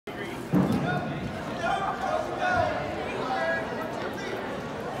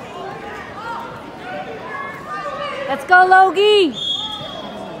Let's go, Logie.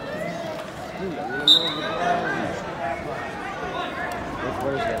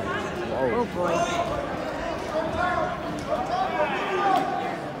 Oh boy.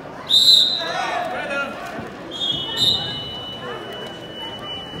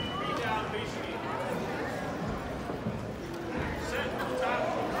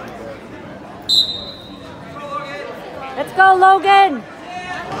 Let's go, Logan.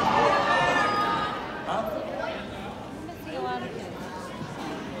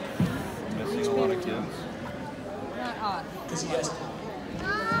 Missing a lot of kids. Not odd. Because he has to.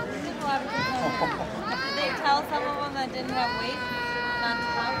 Did they tell some of them that didn't have weight not to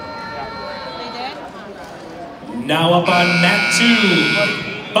come? They did? Now up on mat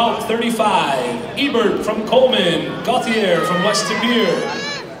 2, bout 35, Ebert from Coleman, Gauthier from West Tapir.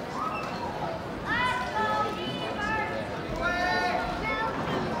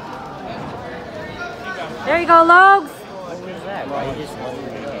 There you go, Logs. What was that? Why you just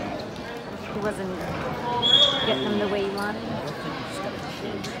He wasn't getting them the way he wanted.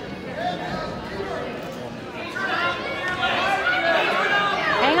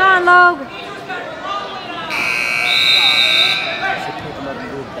 Hang on, Log. should pick him up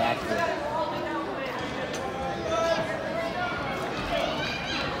and move back there.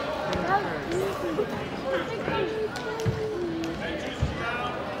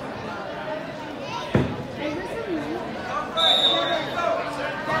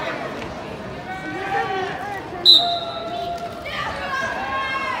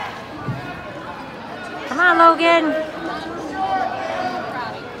 Come on, Logan.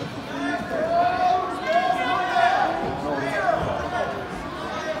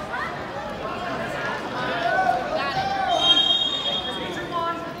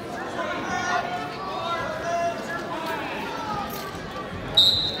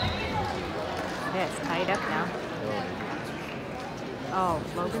 Yeah, it's tied up now. Oh,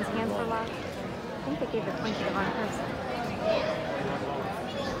 Logan's hands were locked. I think they gave the point to the wrong person.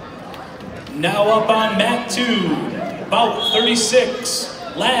 Now up on mat 2, bout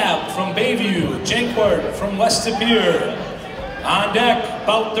 36, Lab from Bayview, Jankwart from West Tapir. On deck,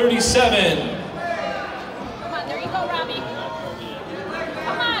 bout 37. Come on, there you go, Robbie.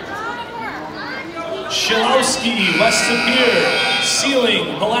 Come on, just one more. Shilowski, West Tapir,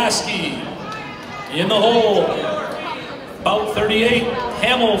 Sealing, Pulaski. In the hole, bout 38,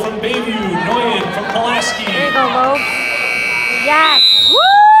 Hamill from Bayview, Noyen from Pulaski. There you go, Log. Yes! Woo!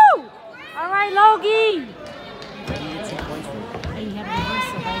 All right, Logie.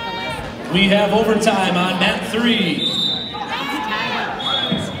 We have overtime on mat 3.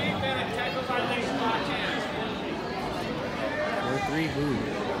 We're 3 who?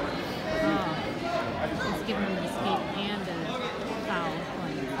 He's giving him an escape and a foul.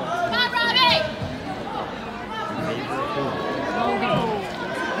 Come on, Robbie! Logan.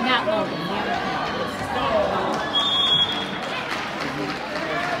 Not Logan, the other one.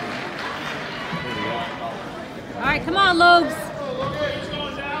 All right, come on, Logs.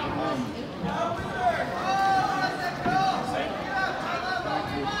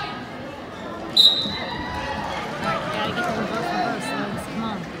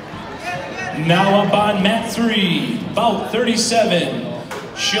 Now up on mat 3, bout 37,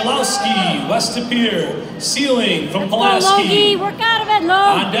 Shilowski, West Tapir, Sealing from Pulaski. Logie, work out of it,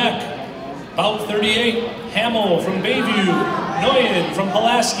 Log. On deck, bout 38, Hamill from Bayview, Noyen from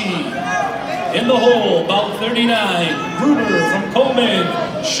Pulaski. In the hole, bout 39, Gruber from Coleman,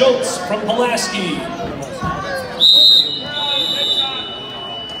 Schultz from Pulaski.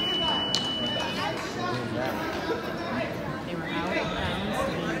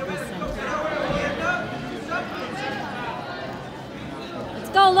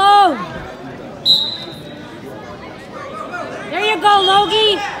 Go low. There you go,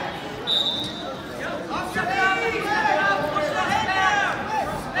 Logie.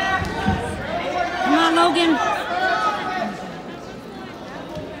 Come on, Logan.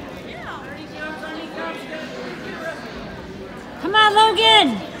 Come on, Logan.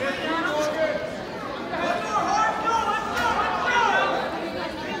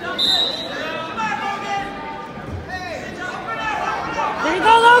 There you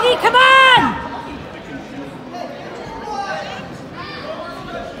go, Logie. Come on.